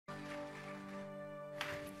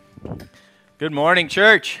Good morning,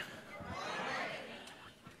 church.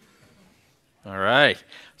 All right.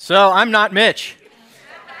 So I'm not Mitch.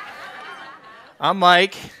 I'm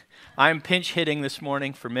Mike. I'm pinch hitting this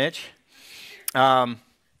morning for Mitch.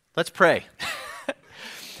 Let's pray.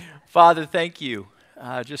 Father, thank you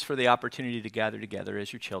just for the opportunity to gather together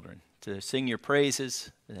as your children, to sing your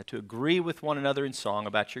praises, to agree with one another in song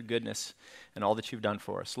about your goodness and all that you've done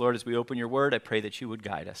for us. Lord, as we open your word, I pray that you would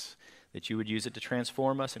guide us, that you would use it to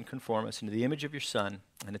transform us and conform us into the image of your Son,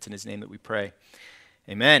 and it's in his name that we pray.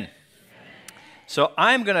 Amen. So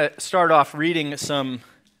I'm going to start off reading some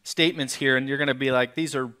statements here, and you're going to be like,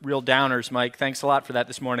 these are real downers, Mike. Thanks a lot for that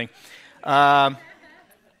this morning. But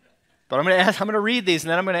I'm going to read these,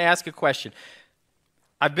 and then I'm going to ask a question.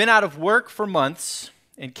 I've been out of work for months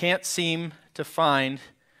and can't seem to find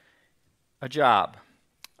a job.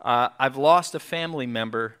 I've lost a family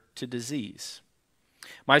member to disease.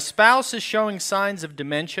 My spouse is showing signs of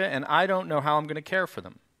dementia, and I don't know how I'm going to care for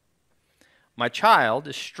them. My child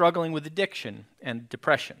is struggling with addiction and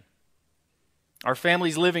depression. Our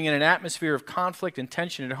family's living in an atmosphere of conflict and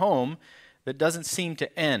tension at home that doesn't seem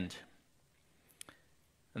to end.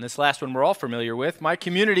 And this last one we're all familiar with. My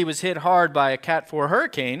community was hit hard by a Cat 4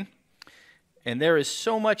 hurricane, and there is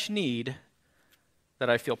so much need that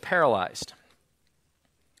I feel paralyzed.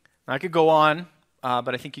 Now, I could go on,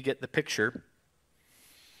 but I think you get the picture.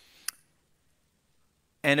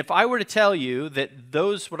 And if I were to tell you that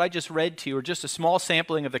what I just read to you, are just a small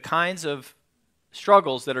sampling of the kinds of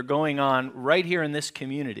struggles that are going on right here in this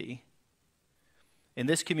community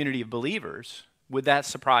of believers, would that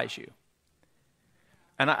surprise you?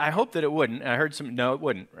 And I hope that it wouldn't. I heard no, it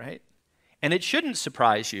wouldn't, right? And it shouldn't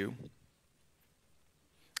surprise you,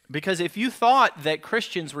 because if you thought that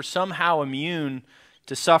Christians were somehow immune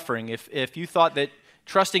to suffering, if you thought that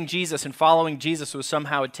trusting Jesus and following Jesus was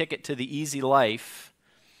somehow a ticket to the easy life,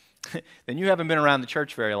 then you haven't been around the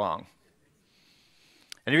church very long.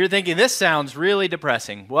 And if you're thinking, this sounds really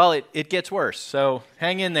depressing, well, it gets worse, so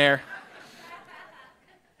hang in there.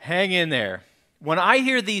 Hang in there. When I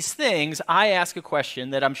hear these things, I ask a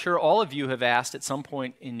question that I'm sure all of you have asked at some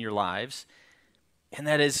point in your lives, and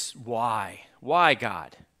that is, why? Why,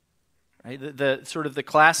 God? Right? The sort of the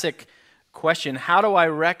classic question, how do I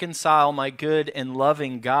reconcile my good and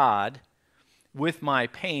loving God with my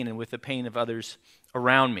pain and with the pain of others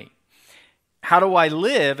around me? How do I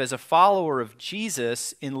live as a follower of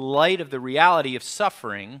Jesus in light of the reality of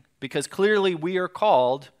suffering? Because clearly we are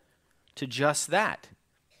called to just that,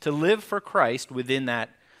 to live for Christ within that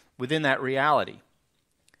reality.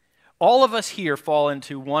 All of us here fall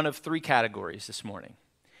into one of three categories this morning.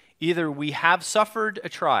 Either we have suffered a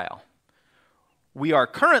trial, we are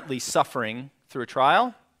currently suffering through a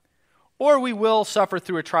trial, or we will suffer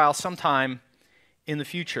through a trial sometime in the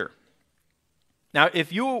future. Now,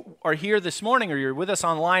 if you are here this morning or you're with us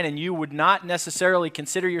online and you would not necessarily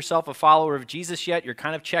consider yourself a follower of Jesus yet, you're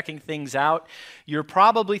kind of checking things out, you're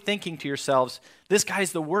probably thinking to yourselves, this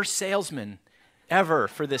guy's the worst salesman ever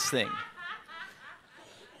for this thing.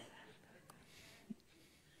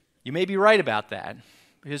 You may be right about that,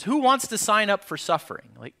 because who wants to sign up for suffering?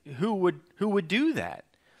 Like, who would do that?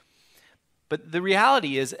 But the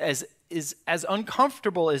reality is as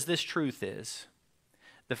uncomfortable as this truth is,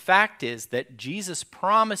 the fact is that Jesus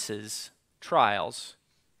promises trials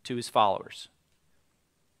to his followers.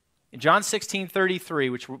 In John 16:33,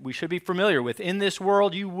 which we should be familiar with, in this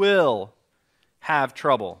world you will have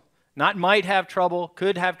trouble. Not might have trouble,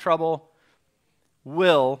 could have trouble,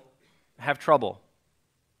 will have trouble.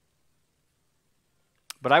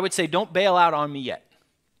 But I would say don't bail out on me yet.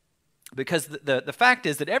 Because the fact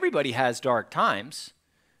is that everybody has dark times,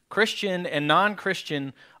 Christian and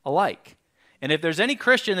non-Christian alike. And if there's any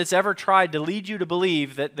Christian that's ever tried to lead you to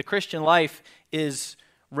believe that the Christian life is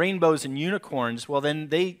rainbows and unicorns, well, then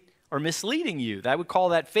they are misleading you. I would call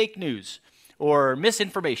that fake news or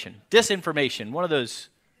misinformation, disinformation, one of those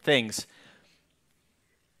things.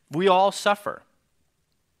 We all suffer.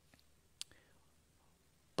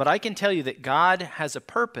 But I can tell you that God has a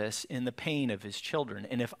purpose in the pain of his children.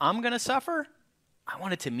 And if I'm going to suffer, I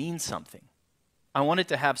want it to mean something. I want it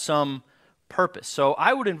to have some purpose. So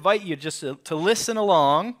I would invite you just to listen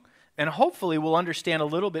along, and hopefully we'll understand a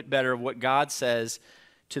little bit better of what God says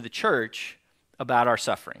to the church about our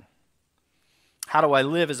suffering. How do I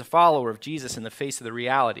live as a follower of Jesus in the face of the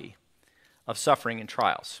reality of suffering and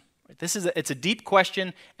trials? It's a deep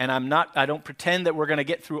question, and I don't pretend that we're going to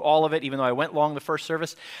get through all of it, even though I went long the first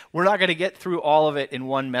service. We're not going to get through all of it in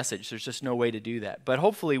one message. There's just no way to do that. But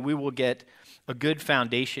hopefully we will get a good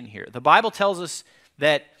foundation here. The Bible tells us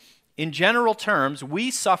that in general terms, we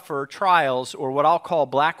suffer trials, or what I'll call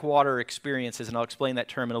black water experiences, and I'll explain that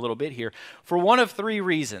term in a little bit here, for one of three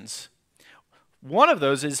reasons. One of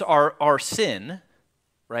those is our sin,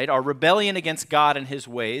 right? Our rebellion against God and his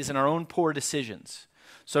ways, and our own poor decisions.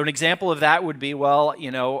 So an example of that would be,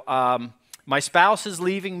 my spouse is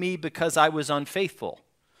leaving me because I was unfaithful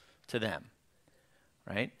to them,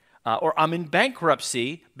 right? Or I'm in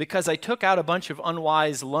bankruptcy because I took out a bunch of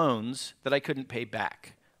unwise loans that I couldn't pay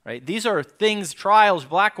back, right? These are things, trials,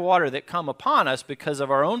 black water that come upon us because of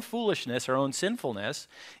our own foolishness, our own sinfulness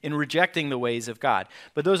in rejecting the ways of God.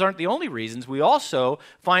 But those aren't the only reasons. We also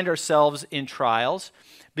find ourselves in trials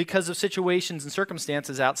because of situations and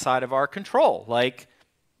circumstances outside of our control, like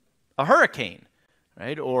a hurricane,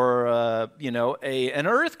 right? Or, an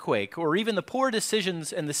earthquake, or even the poor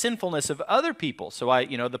decisions and the sinfulness of other people. So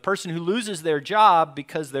the person who loses their job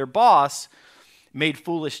because their boss made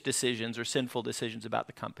foolish decisions or sinful decisions about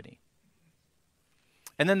the company.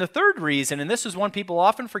 And then the third reason, and this is one people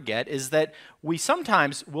often forget, is that we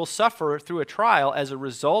sometimes will suffer through a trial as a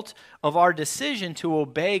result of our decision to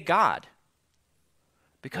obey God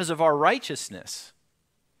because of our righteousness.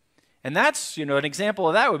 And that's, an example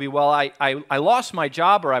of that would be, I lost my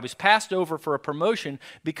job, or I was passed over for a promotion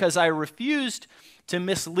because I refused to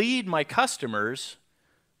mislead my customers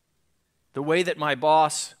the way that my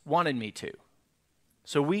boss wanted me to.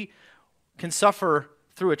 So we can suffer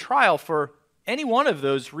through a trial for any one of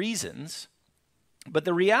those reasons. But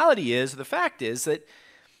the reality is, the fact is that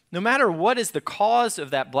no matter what is the cause of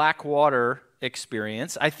that black water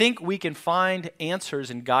experience, I think we can find answers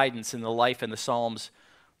and guidance in the life and the Psalms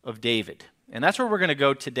of David. And that's where we're going to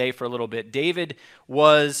go today for a little bit. David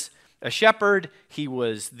was a shepherd. He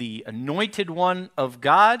was the anointed one of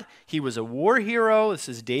God. He was a war hero. This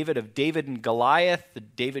is David of David and Goliath, the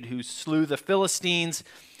David who slew the Philistines.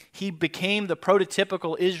 He became the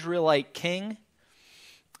prototypical Israelite king.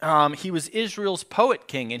 He was Israel's poet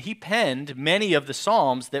king, and he penned many of the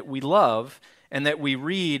Psalms that we love and that we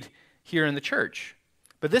read here in the church.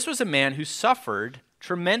 But this was a man who suffered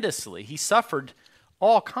tremendously. He suffered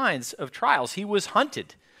all kinds of trials. He was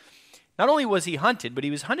hunted. Not only was he hunted, but he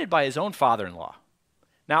was hunted by his own father-in-law.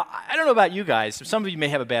 Now, I don't know about you guys. Some of you may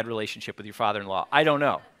have a bad relationship with your father-in-law. I don't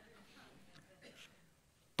know.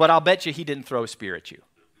 But I'll bet you he didn't throw a spear at you.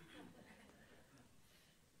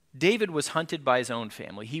 David was hunted by his own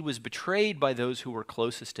family. He was betrayed by those who were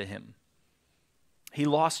closest to him. He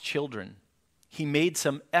lost children. He made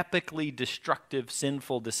some epically destructive,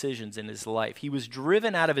 sinful decisions in his life. He was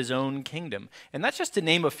driven out of his own kingdom. And that's just to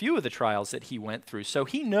name a few of the trials that he went through. So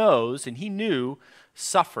he knows and he knew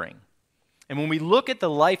suffering. And when we look at the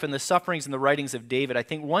life and the sufferings and the writings of David, I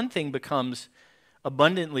think one thing becomes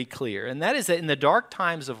abundantly clear, and that is that in the dark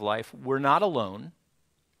times of life, we're not alone,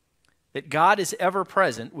 that God is ever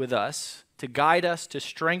present with us to guide us, to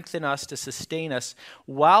strengthen us, to sustain us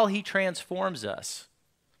while he transforms us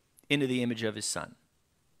into the image of his Son.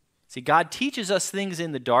 See, God teaches us things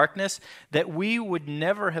in the darkness that we would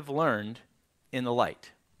never have learned in the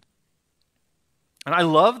light. And I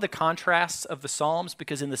love the contrasts of the Psalms,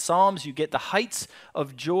 because in the Psalms you get the heights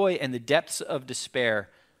of joy and the depths of despair.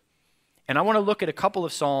 And I want to look at a couple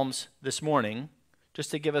of Psalms this morning just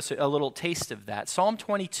to give us a little taste of that. Psalm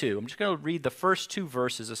 22. I'm just going to read the first two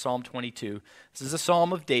verses of Psalm 22. This is a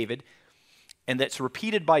psalm of David, and that's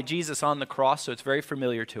repeated by Jesus on the cross, so it's very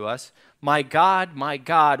familiar to us. My God,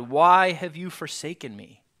 why have you forsaken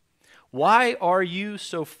me? Why are you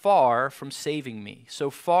so far from saving me, so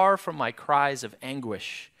far from my cries of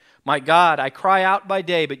anguish? My God, I cry out by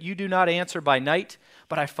day, but you do not answer by night,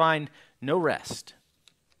 but I find no rest.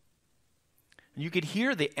 And you could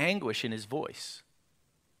hear the anguish in his voice.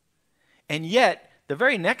 And yet, the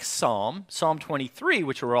very next psalm, Psalm 23,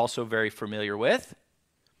 which we're also very familiar with,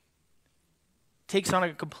 takes on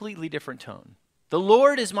a completely different tone. The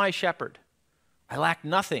Lord is my shepherd. I lack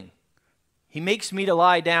nothing. He makes me to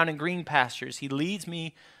lie down in green pastures. He leads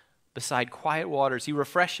me beside quiet waters. He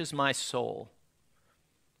refreshes my soul.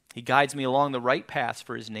 He guides me along the right paths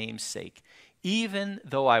for his name's sake. Even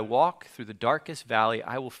though I walk through the darkest valley,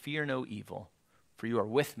 I will fear no evil, for you are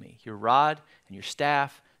with me. Your rod and your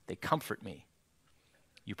staff, they comfort me.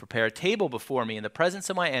 You prepare a table before me in the presence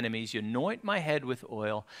of my enemies. You anoint my head with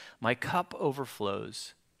oil. My cup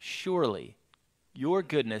overflows. Surely your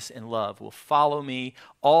goodness and love will follow me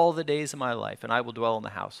all the days of my life, and I will dwell in the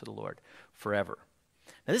house of the Lord forever.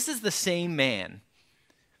 Now, this is the same man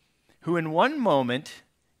who in one moment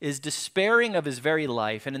is despairing of his very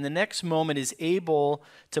life, and in the next moment is able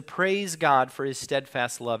to praise God for his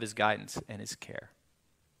steadfast love, his guidance, and his care.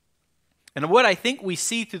 And what I think we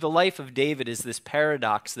see through the life of David is this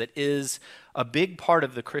paradox that is a big part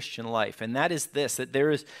of the Christian life, and that is this, that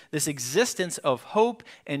there is this existence of hope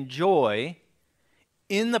and joy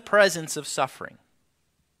in the presence of suffering.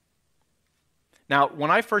 Now,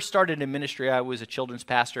 when I first started in ministry, I was a children's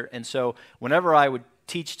pastor, and so whenever I would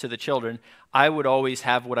teach to the children, I would always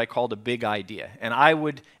have what I called a big idea. And I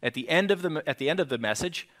would, at the end of the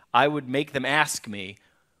message, I would make them ask me,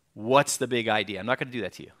 what's the big idea? I'm not going to do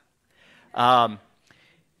that to you.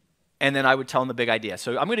 And then I would tell them the big idea.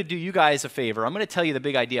 So I'm going to do you guys a favor. I'm going to tell you the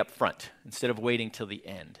big idea up front instead of waiting till the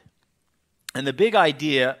end. And the big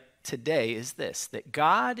idea today is this, that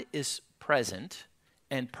God is present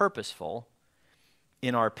and purposeful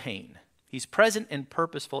in our pain. He's present and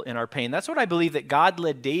purposeful in our pain. That's what I believe that God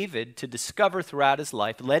led David to discover throughout his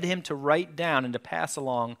life, led him to write down and to pass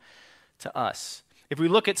along to us. If we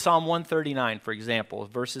look at Psalm 139, for example,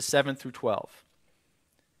 verses 7 through 12,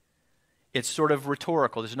 it's sort of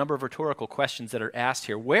rhetorical. There's a number of rhetorical questions that are asked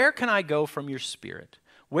here. Where can I go from your spirit?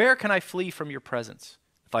 Where can I flee from your presence?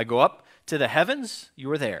 If I go up to the heavens, you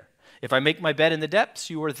are there. If I make my bed in the depths,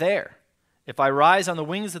 you are there. If I rise on the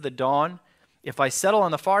wings of the dawn, if I settle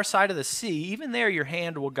on the far side of the sea, even there your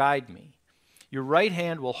hand will guide me. Your right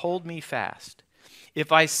hand will hold me fast.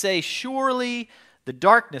 If I say, surely the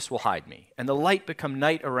darkness will hide me, and the light become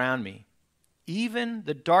night around me, even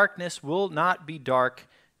the darkness will not be dark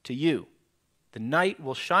to you. The night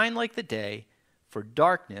will shine like the day, for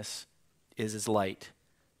darkness is as light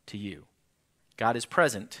to you. God is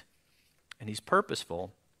present, and he's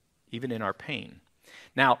purposeful, even in our pain.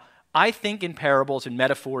 Now, I think in parables and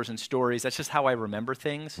metaphors and stories, that's just how I remember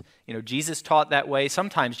things. You know, Jesus taught that way.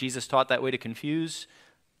 Sometimes Jesus taught that way to confuse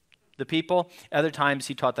the people. Other times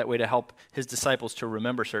he taught that way to help his disciples to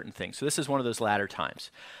remember certain things. So this is one of those latter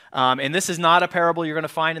times. And this is not a parable you're going to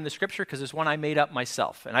find in the scripture because it's one I made up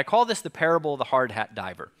myself. And I call this the parable of the hard hat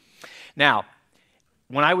diver. Now,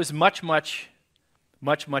 when I was much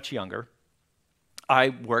younger, I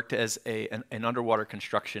worked as an underwater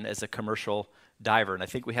construction as a commercial diver. And I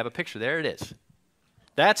think we have a picture. There it is.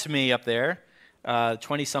 That's me up there.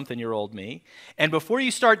 20-something-year-old me. And before you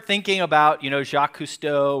start thinking about, Jacques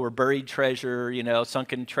Cousteau or buried treasure,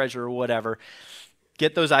 sunken treasure or whatever,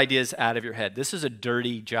 get those ideas out of your head. This is a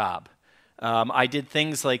dirty job. I did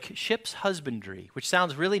things like ship's husbandry, which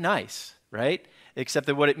sounds really nice, right? Except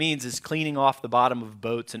that what it means is cleaning off the bottom of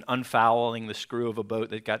boats and unfouling the screw of a boat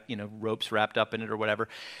that got, ropes wrapped up in it or whatever.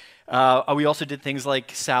 We also did things like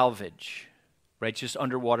salvage, right? Just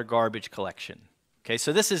underwater garbage collection. Okay,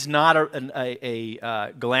 so this is not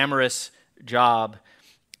a glamorous job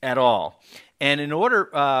at all. And in order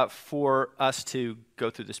for us to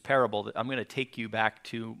go through this parable, I'm going to take you back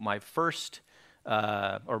to my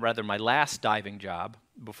my last diving job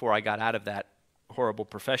before I got out of that horrible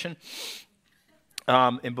profession.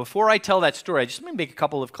 And before I tell that story, I just want to make a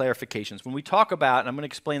couple of clarifications. When we talk about, and I'm going to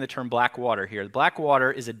explain the term black water here, black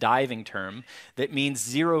water is a diving term that means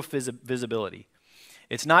zero visibility.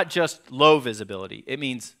 It's not just low visibility. It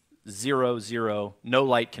means zero, no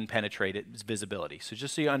light can penetrate its visibility. So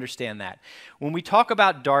just so you understand that. When we talk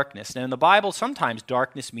about darkness, now in the Bible, sometimes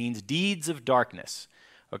darkness means deeds of darkness,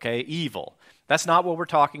 okay, evil. That's not what we're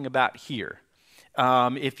talking about here.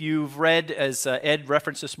 If you've read, as Ed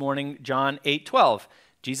referenced this morning, John 8:12,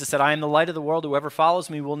 Jesus said, I am the light of the world. Whoever follows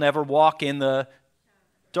me will never walk in the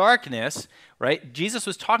darkness, right? Jesus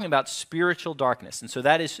was talking about spiritual darkness, and so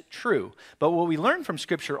that is true. But what we learn from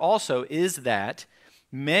Scripture also is that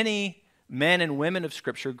many men and women of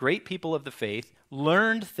Scripture, great people of the faith,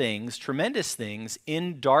 learned things, tremendous things,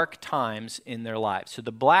 in dark times in their lives. So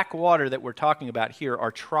the black water that we're talking about here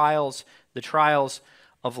are trials, the trials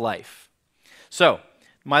of life. So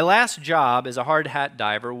my last job as a hard hat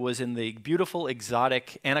diver was in the beautiful,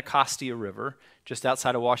 exotic Anacostia River, just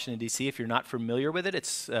outside of Washington, D.C. If you're not familiar with it,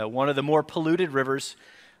 it's one of the more polluted rivers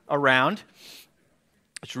around.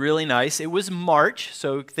 It's really nice. It was March,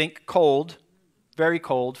 so think cold, very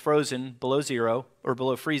cold, frozen, below zero, or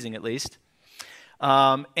below freezing at least.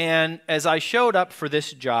 And as I showed up for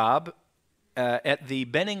this job at the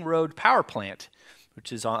Benning Road Power Plant,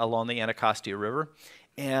 which is along the Anacostia River,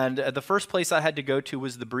 and the first place I had to go to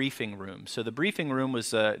was the briefing room. So the briefing room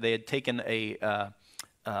was, they had taken a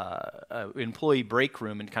employee break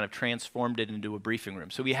room and kind of transformed it into a briefing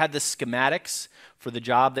room. So we had the schematics for the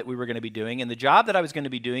job that we were going to be doing, and the job that I was going to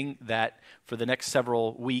be doing that for the next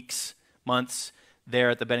several weeks, months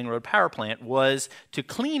there at the Benning Road Power Plant was to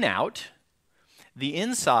clean out the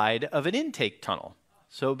inside of an intake tunnel.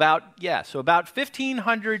 So about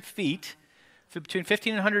 1,500 feet, between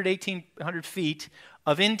 1,500 and 1,800 feet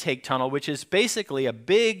of intake tunnel, which is basically a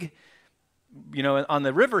big on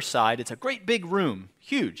the riverside, it's a great big room,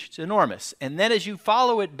 huge, it's enormous. And then as you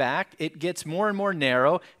follow it back, it gets more and more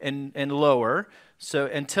narrow and lower, so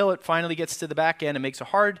until it finally gets to the back end and makes a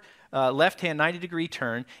hard left-hand 90-degree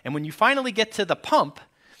turn. And when you finally get to the pump,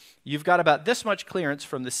 you've got about this much clearance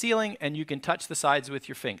from the ceiling, and you can touch the sides with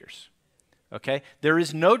your fingers. Okay? There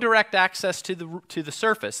is no direct access to the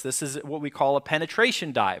surface. This is what we call a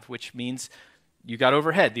penetration dive, which means you got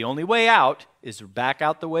overhead. The only way out is back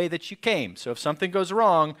out the way that you came. So if something goes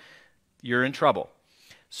wrong, you're in trouble.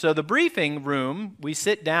 So the briefing room, we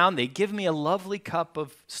sit down. They give me a lovely cup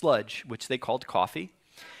of sludge, which they called coffee.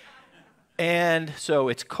 And so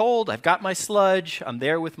it's cold. I've got my sludge. I'm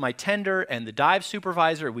there with my tender and the dive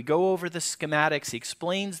supervisor. We go over the schematics. He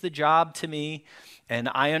explains the job to me, and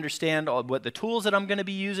I understand what the tools that I'm going to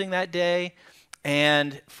be using that day.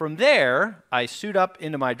 And from there, I suit up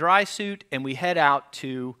into my dry suit, and we head out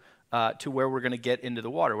to where we're going to get into the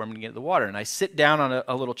water, where I'm going to get into the water. And I sit down on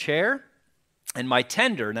a little chair, and my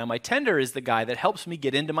tender is the guy that helps me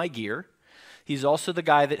get into my gear. He's also the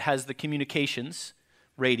guy that has the communications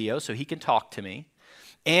radio, so he can talk to me.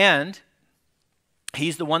 And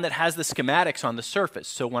he's the one that has the schematics on the surface.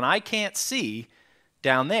 So when I can't see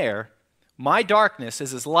down there, my darkness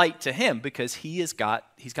is as light to him because he's got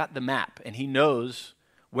the map, and he knows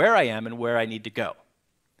where I am and where I need to go.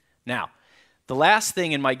 Now, the last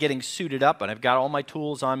thing in my getting suited up, and I've got all my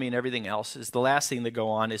tools on me and everything else, is the last thing to go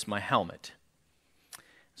on is my helmet.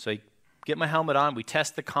 So I get my helmet on, we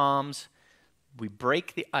test the comms, we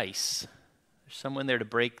break the ice. There's someone there to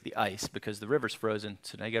break the ice because the river's frozen,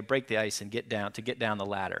 so now you got to break the ice and get down the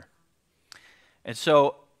ladder. And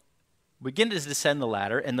so we begin to descend the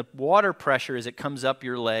ladder, and the water pressure as it comes up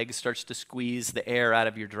your leg starts to squeeze the air out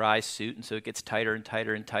of your dry suit, and so it gets tighter and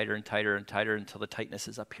tighter and tighter and tighter and tighter until the tightness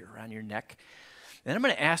is up here around your neck. And I'm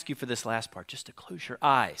going to ask you for this last part just to close your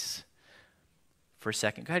eyes for a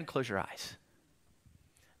second. Go ahead and close your eyes.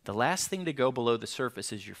 The last thing to go below the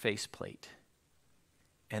surface is your faceplate.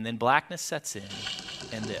 And then blackness sets in,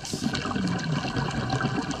 and this.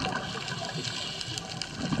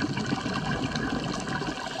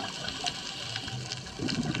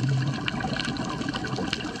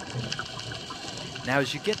 Now,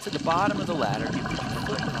 as you get to the bottom of the ladder, you put your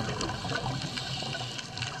foot on the ground.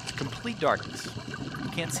 It's complete darkness. You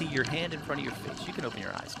can't see your hand in front of your face. You can open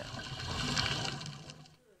your eyes now.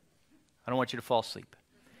 I don't want you to fall asleep.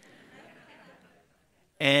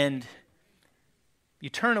 And you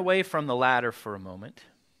turn away from the ladder for a moment,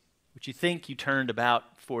 which you think you turned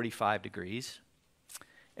about 45 degrees.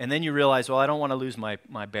 And then you realize, well, I don't want to lose my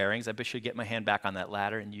bearings. I should get my hand back on that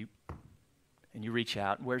ladder. And you reach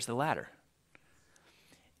out. Where's the ladder?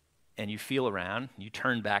 And you feel around. You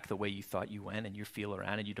turn back the way you thought you went, and you feel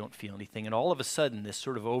around, and you don't feel anything. And all of a sudden, this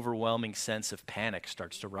sort of overwhelming sense of panic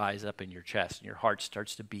starts to rise up in your chest, and your heart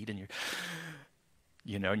starts to beat, and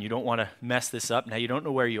and you don't want to mess this up. Now, you don't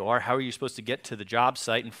know where you are. How are you supposed to get to the job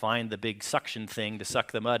site and find the big suction thing to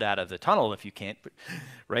suck the mud out of the tunnel if you can't,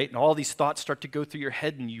 right? And all these thoughts start to go through your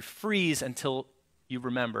head, and you freeze until you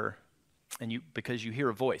remember, because you hear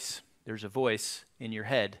a voice. There's a voice in your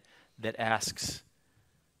head that asks,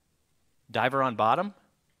 "Diver on bottom?"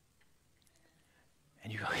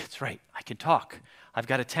 And you go, "That's right, I can talk. I've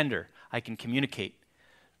got a tender. I can communicate.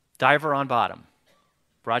 Diver on bottom.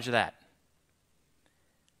 Roger that."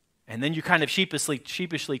 And then you kind of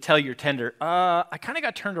sheepishly tell your tender, I kind of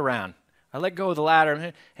got turned around. I let go of the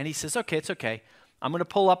ladder. And he says, "Okay, it's okay. I'm going to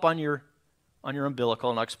pull up on your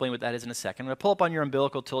umbilical," and I'll explain what that is in a second. I'm going to pull up on your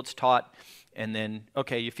umbilical till it's taut. And then,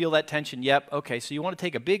 okay, you feel that tension? Yep. Okay, so you want to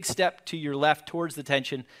take a big step to your left towards the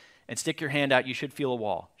tension and stick your hand out. You should feel a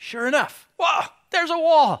wall. Sure enough. Whoa, there's a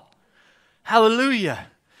wall. Hallelujah.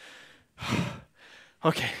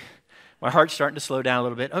 Okay, my heart's starting to slow down a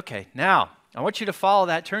little bit. Okay, now, I want you to follow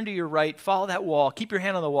that. Turn to your right. Follow that wall. Keep your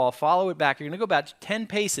hand on the wall. Follow it back. You're going to go about 10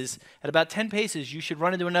 paces. At about 10 paces, you should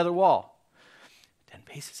run into another wall. 10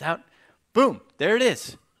 paces out. Boom. There it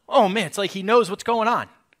is. Oh, man. It's like he knows what's going on.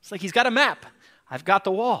 It's like he's got a map. I've got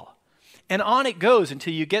the wall. And on it goes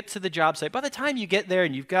until you get to the job site. By the time you get there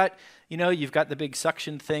and you've got the big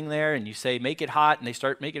suction thing there, and you say, "Make it hot," and they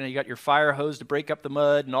start making it. You got your fire hose to break up the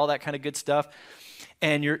mud and all that kind of good stuff.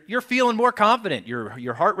 And you're feeling more confident.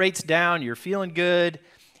 Your heart rate's down. You're feeling good,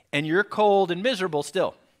 and you're cold and miserable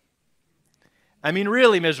still. I mean,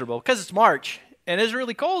 really miserable, because it's March and it's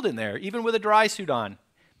really cold in there, even with a dry suit on.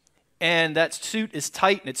 And that suit is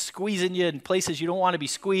tight and it's squeezing you in places you don't want to be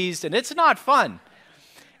squeezed, and it's not fun.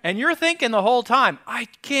 And you're thinking the whole time, "I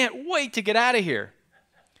can't wait to get out of here."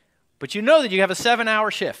 But you know that you have a 7-hour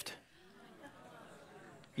shift.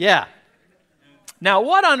 Yeah. Now,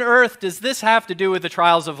 what on earth does this have to do with the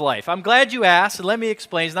trials of life? I'm glad you asked, and let me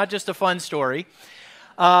explain. It's not just a fun story.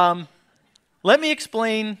 Let me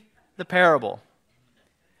explain the parable.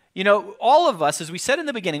 You know, all of us, as we said in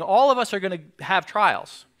the beginning, all of us are going to have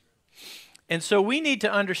trials. And so we need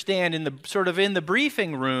to understand in the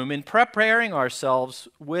briefing room, in preparing ourselves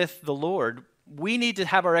with the Lord, we need to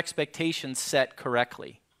have our expectations set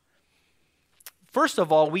correctly. First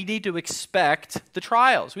of all, we need to expect the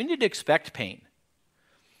trials. We need to expect pain.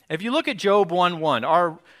 If you look at Job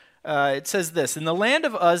 1:1, it says this, "In the land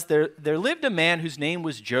of Uz there lived a man whose name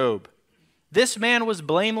was Job. This man was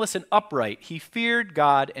blameless and upright. He feared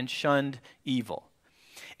God and shunned evil."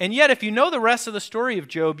 And yet, if you know the rest of the story of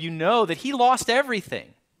Job, you know that he lost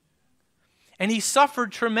everything. And he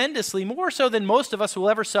suffered tremendously, more so than most of us will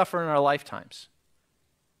ever suffer in our lifetimes.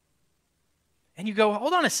 And you go,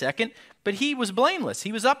 hold on a second, but he was blameless.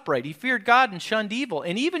 He was upright. He feared God and shunned evil.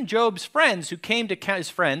 And even Job's friends who came to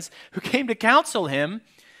counsel him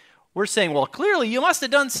were saying, well, clearly you must have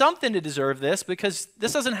done something to deserve this, because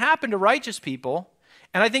this doesn't happen to righteous people.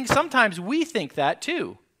 And I think sometimes we think that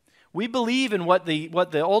too. We believe in what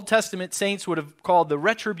the Old Testament saints would have called the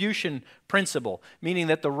retribution principle, meaning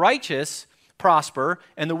that the righteous prosper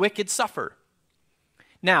and the wicked suffer.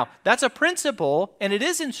 Now, that's a principle, and it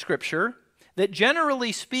is in Scripture, that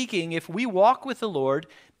generally speaking, if we walk with the Lord,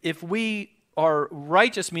 if we are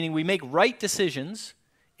righteous, meaning we make right decisions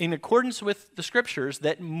in accordance with the Scriptures,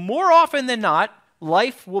 that more often than not,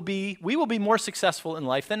 we will be more successful in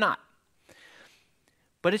life than not.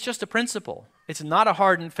 But it's just a principle. It's not a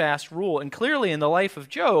hard and fast rule. And clearly in the life of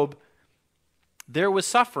Job, there was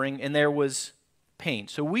suffering and there was pain.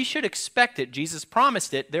 So we should expect it. Jesus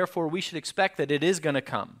promised it. Therefore, we should expect that it is going to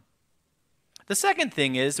come. The second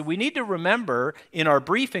thing is we need to remember in our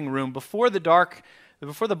briefing room before the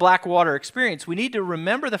black water experience, we need to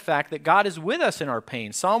remember the fact that God is with us in our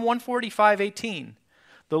pain. Psalm 145:18.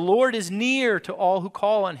 "The Lord is near to all who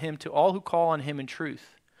call on him, to all who call on him in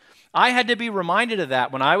truth." I had to be reminded of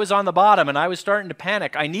that when I was on the bottom and I was starting to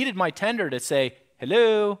panic. I needed my tender to say,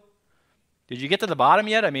 "Hello, did you get to the bottom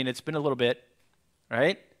yet?" I mean, it's been a little bit,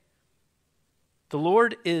 right? The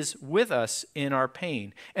Lord is with us in our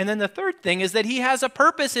pain. And then the third thing is that he has a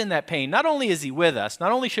purpose in that pain. Not only is he with us,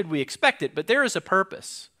 not only should we expect it, but there is a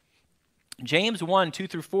purpose. James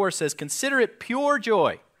 1:2-4 says, "Consider it pure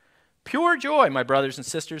joy, my brothers and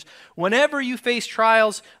sisters, whenever you face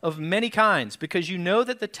trials of many kinds, because you know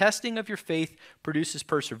that the testing of your faith produces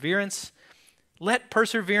perseverance. Let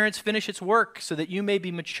perseverance finish its work so that you may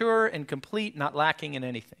be mature and complete, not lacking in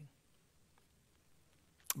anything."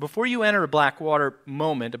 Before you enter a black water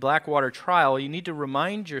moment, a black water trial, you need to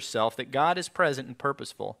remind yourself that God is present and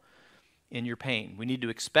purposeful in your pain. We need to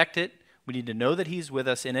expect it. We need to know that he's with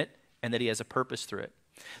us in it and that he has a purpose through it.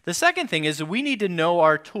 The second thing is that we need to know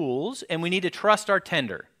our tools and we need to trust our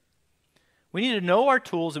tender. We need to know our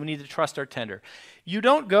tools and we need to trust our tender. You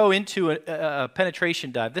don't go into a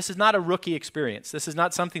penetration dive. This is not a rookie experience. This is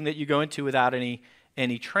not something that you go into without any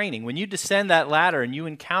training. When you descend that ladder and you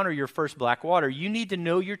encounter your first black water, you need to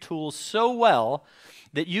know your tools so well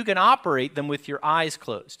that you can operate them with your eyes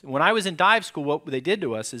closed. When I was in dive school, what they did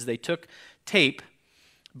to us is they took tape,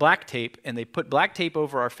 black tape, and they put black tape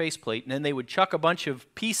over our faceplate, and then they would chuck a bunch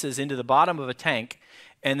of pieces into the bottom of a tank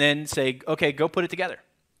and then say, "Okay, go put it together."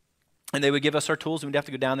 And they would give us our tools, and we'd have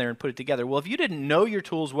to go down there and put it together. Well, if you didn't know your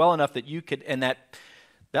tools well enough that you could, and that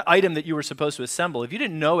item that you were supposed to assemble, if you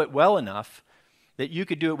didn't know it well enough that you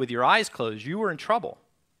could do it with your eyes closed, you were in trouble.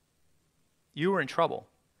 You were in trouble.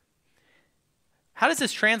 How does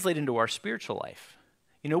this translate into our spiritual life?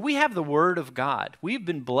 You know, we have the Word of God. We've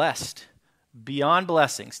been blessed beyond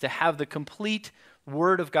blessings to have the complete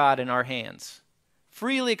Word of God in our hands,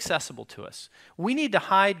 freely accessible to us. We need to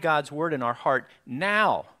hide God's Word in our heart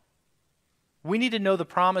now. We need to know the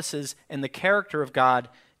promises and the character of God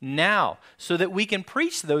now so that we can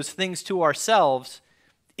preach those things to ourselves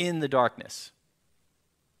in the darkness.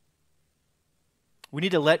 We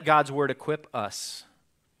need to let God's Word equip us.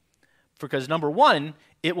 Because number one,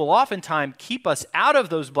 it will oftentimes keep us out of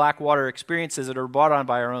those black water experiences that are brought on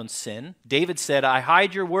by our own sin. David said, "I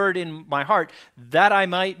hide your word in my heart that I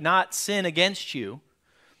might not sin against you."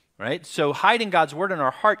 Right? So hiding God's word in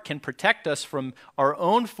our heart can protect us from our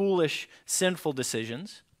own foolish, sinful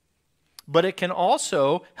decisions. But it can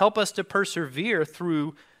also help us to persevere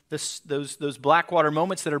through those black water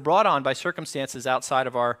moments that are brought on by circumstances outside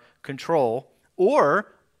of our control,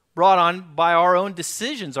 or brought on by our own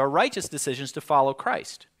decisions, our righteous decisions to follow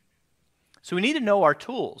Christ. So we need to know our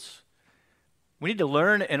tools. We need to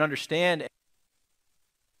learn and understand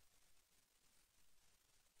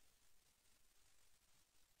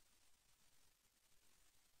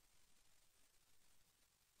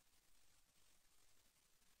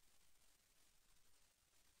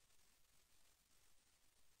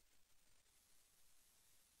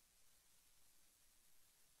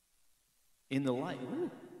in the light.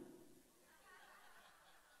 Ooh.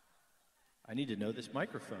 I need to know this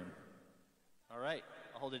microphone. All right,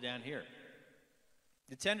 I'll hold it down here.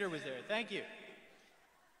 The tender was there. Thank you.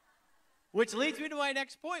 Which leads me to my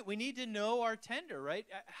next point. We need to know our tender, right?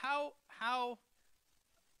 How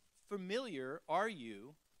familiar are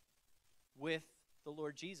you with the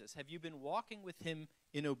Lord Jesus? Have you been walking with him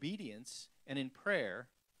in obedience and in prayer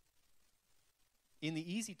in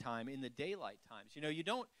the easy time, in the daylight times? You know, you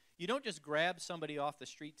don't just grab somebody off the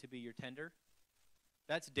street to be your tender.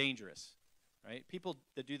 That's dangerous, right? People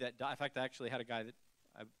that do that die. In fact, I actually had a guy that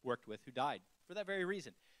I worked with who died for that very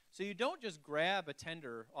reason. So you don't just grab a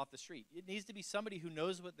tender off the street. It needs to be somebody who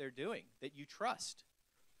knows what they're doing, that you trust.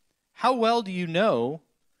 How well do you know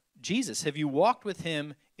Jesus? Have you walked with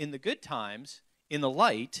him in the good times, in the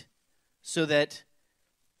light, so that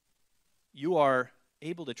you are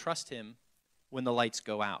able to trust him when the lights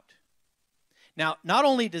go out? Now, not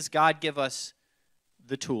only does God give us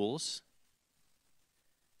the tools,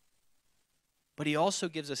 but he also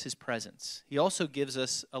gives us his presence. He also gives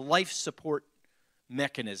us a life support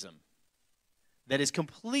mechanism that is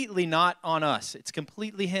completely not on us. It's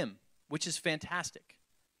completely him, which is fantastic.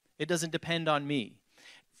 It doesn't depend on me.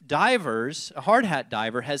 Divers, a hard hat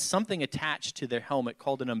diver, has something attached to their helmet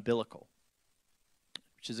called an umbilical,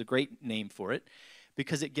 which is a great name for it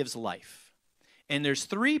because it gives life. And there's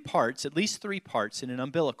three parts, at least three parts in an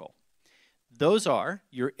umbilical. Those are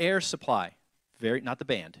your air supply, not the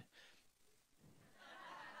band.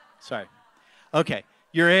 Sorry. Okay.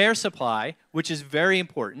 Your air supply, which is very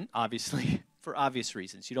important, obviously, for obvious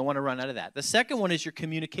reasons. You don't want to run out of that. The second one is your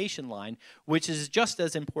communication line, which is just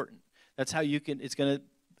as important. That's how it's going to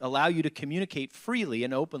allow you to communicate freely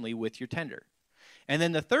and openly with your tender. And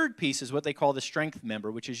then the third piece is what they call the strength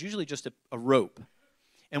member, which is usually just a rope.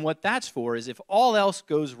 And what that's for is if all else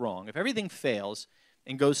goes wrong, if everything fails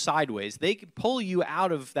and goes sideways, they can pull you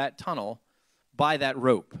out of that tunnel by that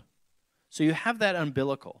rope. So you have that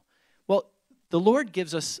umbilical. Well, the Lord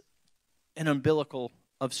gives us an umbilical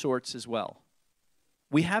of sorts as well.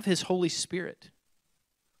 We have his Holy Spirit,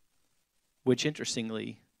 which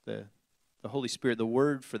interestingly, the Holy Spirit, the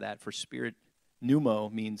word for that, for spirit,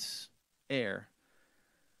 pneumo, means air.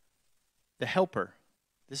 The helper.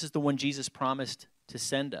 This is the one Jesus promised to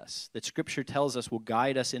send us, that Scripture tells us will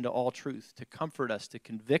guide us into all truth, to comfort us, to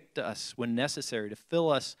convict us when necessary, to fill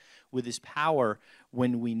us with his power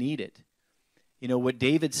when we need it. You know, what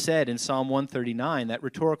David said in Psalm 139, that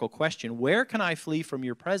rhetorical question, where can I flee from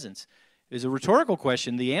your presence? Is a rhetorical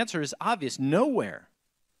question. The answer is obvious, nowhere.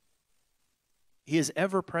 He is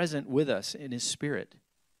ever present with us in his Spirit.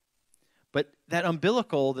 But that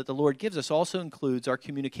umbilical that the Lord gives us also includes our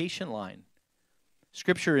communication line.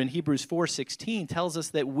 Scripture in Hebrews 4:16 tells us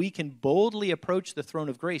that we can boldly approach the throne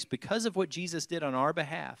of grace because of what Jesus did on our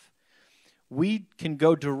behalf. We can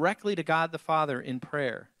go directly to God the Father in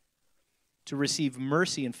prayer to receive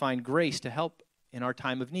mercy and find grace to help in our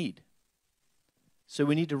time of need. So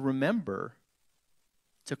we need to remember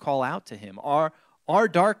to call out to him. Our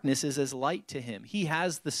darkness is as light to him. He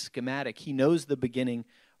has the schematic. He knows the beginning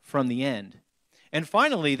from the end. And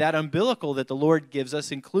finally, that umbilical that the Lord gives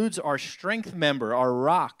us includes our strength member, our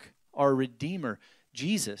rock, our Redeemer,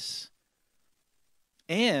 Jesus,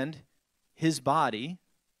 and his body,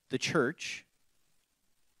 the church.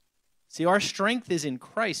 See, our strength is in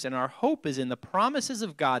Christ, and our hope is in the promises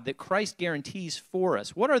of God that Christ guarantees for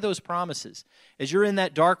us. What are those promises? As you're in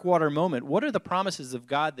that dark water moment, what are the promises of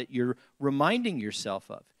God that you're reminding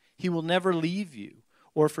yourself of? He will never leave you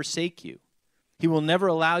or forsake you. He will never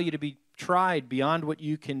allow you to be tried beyond what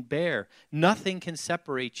you can bear. Nothing can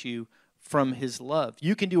separate you from his love.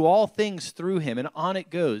 You can do all things through him, and on it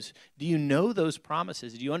goes. Do you know those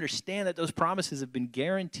promises? Do you understand that those promises have been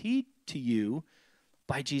guaranteed to you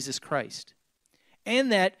by Jesus Christ?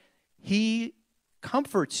 And that he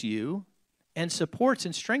comforts you and supports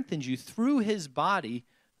and strengthens you through his body,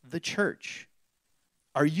 the church.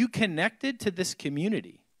 Are you connected to this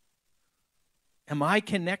community? Am I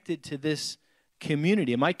connected to this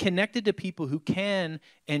community? Am I connected to people who can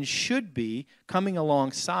and should be coming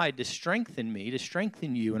alongside to strengthen me, to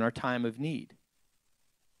strengthen you in our time of need?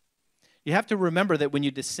 You have to remember that when you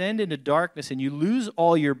descend into darkness and you lose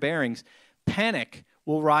all your bearings, panic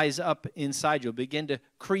will rise up inside you. You'll begin to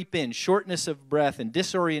creep in, shortness of breath and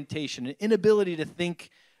disorientation, an inability to think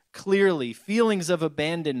clearly, feelings of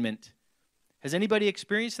abandonment. Has anybody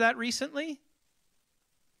experienced that recently?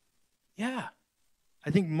 Yeah. I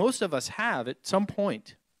think most of us have at some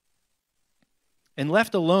point. And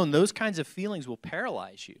left alone, those kinds of feelings will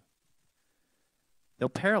paralyze you. They'll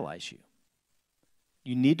paralyze you.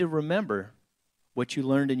 You need to remember what you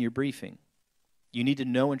learned in your briefing. You need to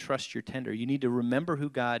know and trust your tender. You need to remember who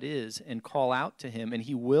God is and call out to him, and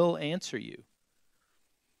he will answer you.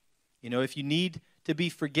 You know, if you need to be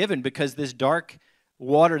forgiven because this dark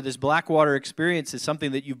water, this black water experience is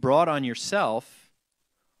something that you brought on yourself,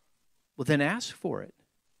 well, then ask for it.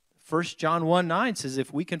 1 John 1:9 says,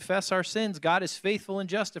 if we confess our sins, God is faithful and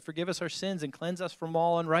just to forgive us our sins and cleanse us from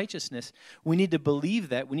all unrighteousness. We need to believe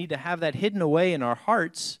that. We need to have that hidden away in our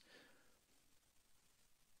hearts.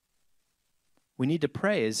 We need to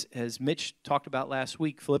pray, as Mitch talked about last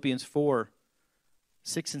week, Philippians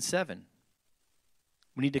 4:6 and 7.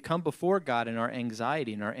 We need to come before God in our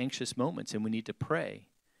anxiety, in our anxious moments, and we need to pray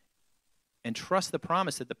and trust the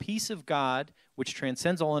promise that the peace of God, which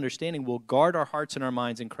transcends all understanding, will guard our hearts and our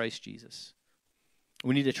minds in Christ Jesus.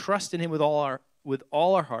 We need to trust in him with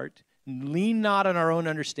all our heart, lean not on our own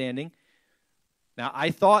understanding. Now, I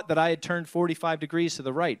thought that I had turned 45 degrees to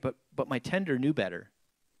the right, but my tender knew better,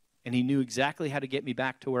 and he knew exactly how to get me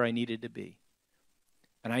back to where I needed to be.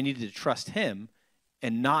 And I needed to trust him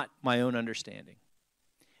and not my own understanding.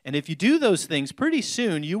 And if you do those things, pretty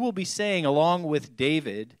soon you will be saying, along with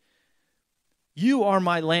David, you are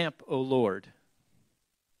my lamp, O Lord.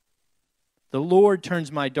 The Lord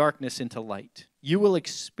turns my darkness into light. You will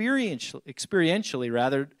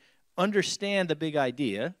experientially understand the big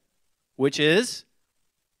idea, which is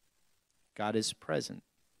God is present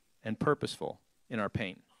and purposeful in our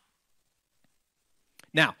pain.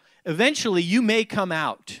 Now, eventually you may come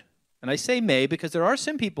out. And I say may because there are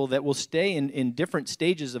some people that will stay in different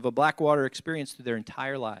stages of a black water experience through their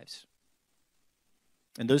entire lives.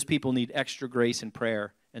 And those people need extra grace and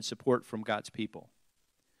prayer and support from God's people.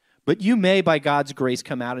 But you may, by God's grace,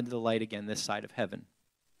 come out into the light again this side of heaven.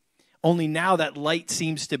 Only now that light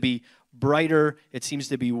seems to be brighter. It seems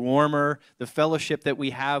to be warmer. The fellowship that we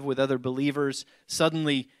have with other believers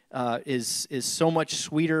suddenly is so much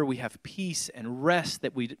sweeter. We have peace and rest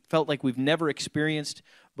that we felt like we've never experienced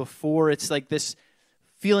before. It's like this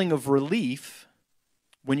feeling of relief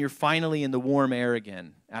when you're finally in the warm air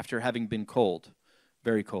again after having been cold.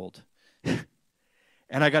 Very cold.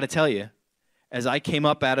 And I got to tell you, as I came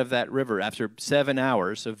up out of that river after 7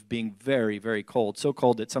 hours of being very, very cold, so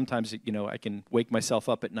cold that sometimes, I can wake myself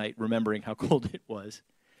up at night remembering how cold it was.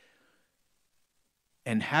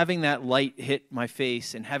 And having that light hit my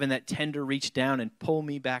face and having that tender reach down and pull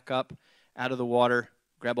me back up out of the water,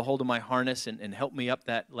 grab a hold of my harness and help me up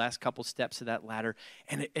that last couple steps of that ladder.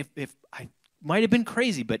 And if I might have been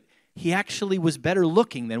crazy, but he actually was better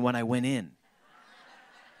looking than when I went in.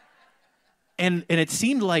 And it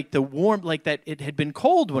seemed like that it had been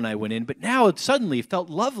cold when I went in, but now it suddenly felt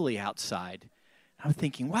lovely outside. I'm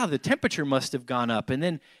thinking, wow, the temperature must have gone up. And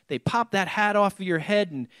then they pop that hat off of your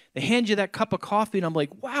head and they hand you that cup of coffee. And I'm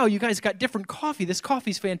like, wow, you guys got different coffee. This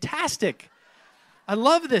coffee's fantastic. I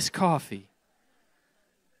love this coffee.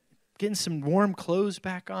 Getting some warm clothes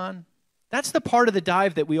back on. That's the part of the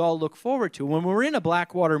dive that we all look forward to. When we're in a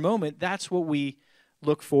black water moment, that's what we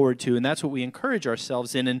look forward to, and that's what we encourage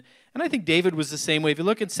ourselves in. And I think David was the same way. If you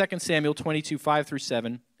look at 2 Samuel 22, 5 through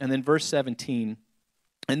 7, and then verse 17,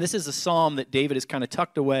 and this is a psalm that David has kind of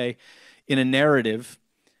tucked away in a narrative.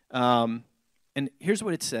 And here's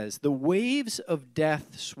what it says. The waves of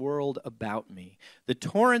death swirled about me. The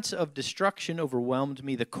torrents of destruction overwhelmed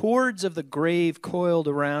me. The cords of the grave coiled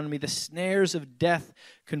around me. The snares of death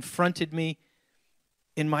confronted me.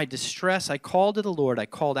 In my distress, I called to the Lord. I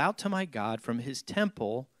called out to my God. From his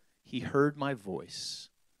temple, he heard my voice.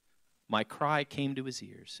 My cry came to his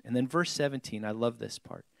ears. And then verse 17, I love this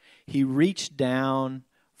part. He reached down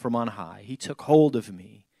from on high. He took hold of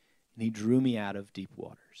me, and he drew me out of deep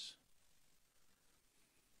waters.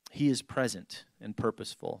 He is present and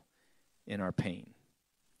purposeful in our pain.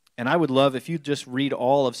 And I would love if you just read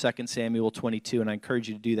all of 2 Samuel 22, and I encourage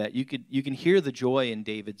you to do that. You can hear the joy in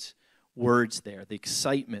David's words there, the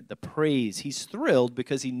excitement, the praise. He's thrilled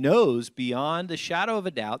because he knows beyond a shadow of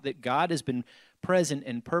a doubt that God has been present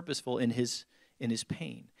and purposeful in his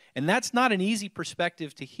pain. And that's not an easy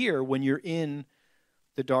perspective to hear when you're in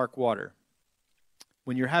the dark water.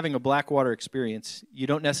 When you're having a black water experience, you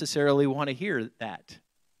don't necessarily want to hear that.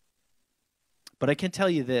 But I can tell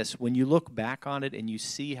you this, when you look back on it and you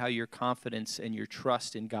see how your confidence and your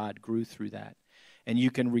trust in God grew through that, and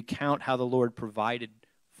you can recount how the Lord provided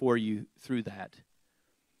for you through that,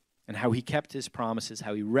 and how he kept his promises,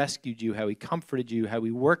 how he rescued you, how he comforted you, how he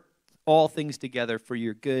worked all things together for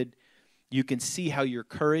your good. You can see how your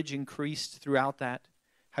courage increased throughout that,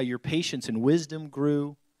 how your patience and wisdom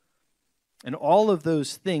grew. And all of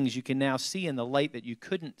those things you can now see in the light that you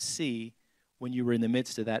couldn't see when you were in the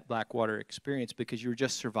midst of that black water experience because you were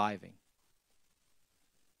just surviving.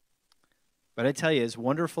 But I tell you, as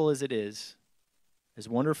wonderful as it is as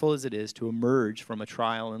wonderful as it is to emerge from a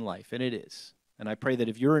trial in life, and it is. And I pray that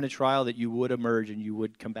if you're in a trial that you would emerge and you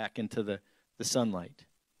would come back into the sunlight.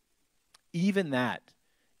 Even that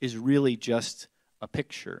is really just a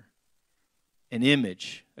picture, an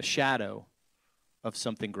image, a shadow of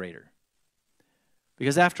something greater.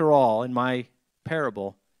 Because after all, in my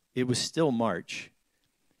parable, it was still March,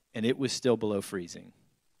 and it was still below freezing.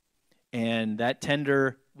 And that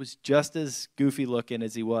tender was just as goofy looking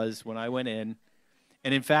as he was when I went in.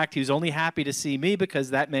 And in fact, he was only happy to see me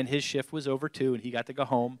because that meant his shift was over too, and he got to go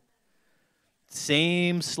home.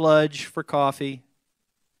 Same sludge for coffee.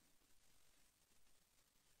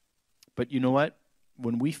 But you know what?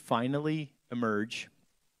 When we finally emerge,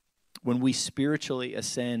 when we spiritually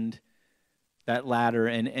ascend that ladder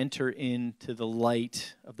and enter into the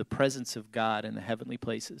light of the presence of God in the heavenly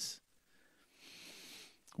places,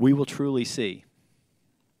 we will truly see.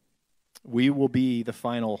 We will be the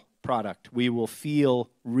final product. We will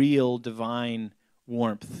feel real divine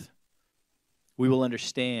warmth. We will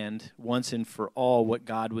understand once and for all what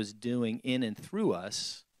God was doing in and through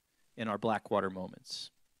us in our Blackwater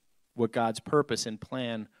moments, what God's purpose and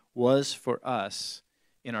plan was for us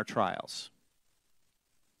in our trials.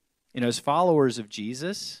 You know, as followers of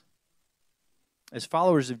Jesus,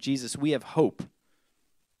 we have hope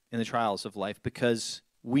in the trials of life because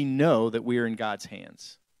we know that we are in God's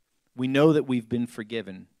hands. We know that we've been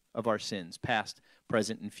forgiven of our sins, past,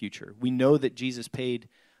 present, and future. We know that Jesus paid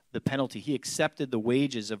the penalty. He accepted the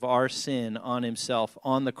wages of our sin on himself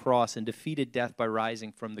on the cross and defeated death by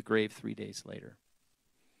rising from the grave 3 days later.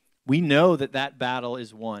 We know that that battle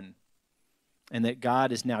is won and that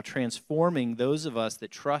God is now transforming those of us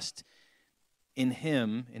that trust in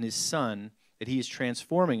him, in his Son, that he is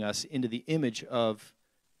transforming us into the image of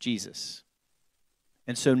Jesus.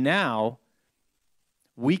 And so now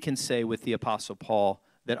we can say with the Apostle Paul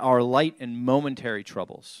that our light and momentary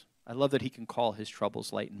troubles, I love that he can call his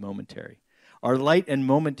troubles light and momentary. Our light and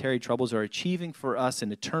momentary troubles are achieving for us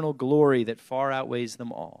an eternal glory that far outweighs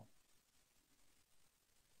them all.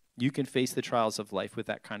 You can face the trials of life with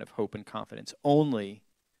that kind of hope and confidence only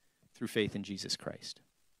through faith in Jesus Christ.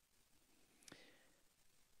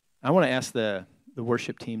 I want to ask the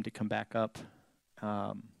worship team to come back up.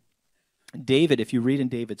 David, if you read in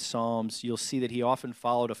David's Psalms, you'll see that he often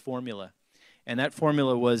followed a formula. And that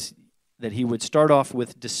formula was that he would start off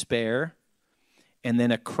with despair, and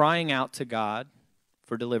then a crying out to God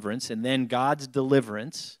for deliverance, and then God's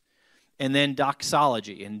deliverance, and then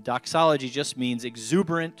doxology. And doxology just means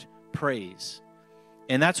exuberant praise.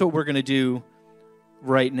 And that's what we're going to do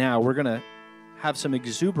right now. We're going to have some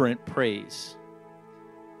exuberant praise.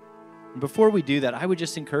 And before we do that, I would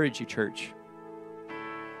just encourage you, church,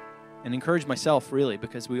 and encourage myself, really,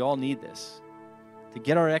 because we all need this, to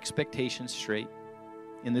get our expectations straight.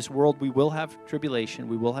 In this world, we will have tribulation.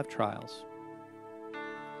 We will have trials.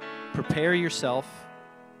 Prepare yourself.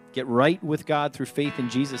 Get right with God through faith in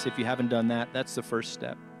Jesus. If you haven't done that, that's the first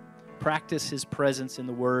step. Practice his presence in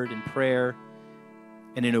the Word, in prayer,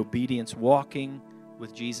 and in obedience, walking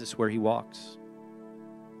with Jesus where he walks.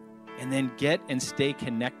 And then get and stay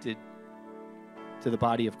connected to the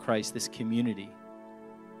body of Christ, this community.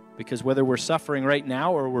 Because whether we're suffering right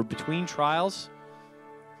now or we're between trials,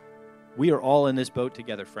 we are all in this boat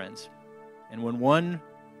together, friends. And when one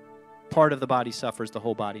part of the body suffers, the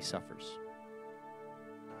whole body suffers.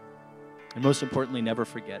 And most importantly, never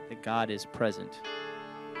forget that God is present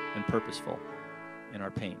and purposeful in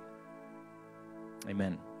our pain.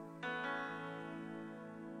 Amen.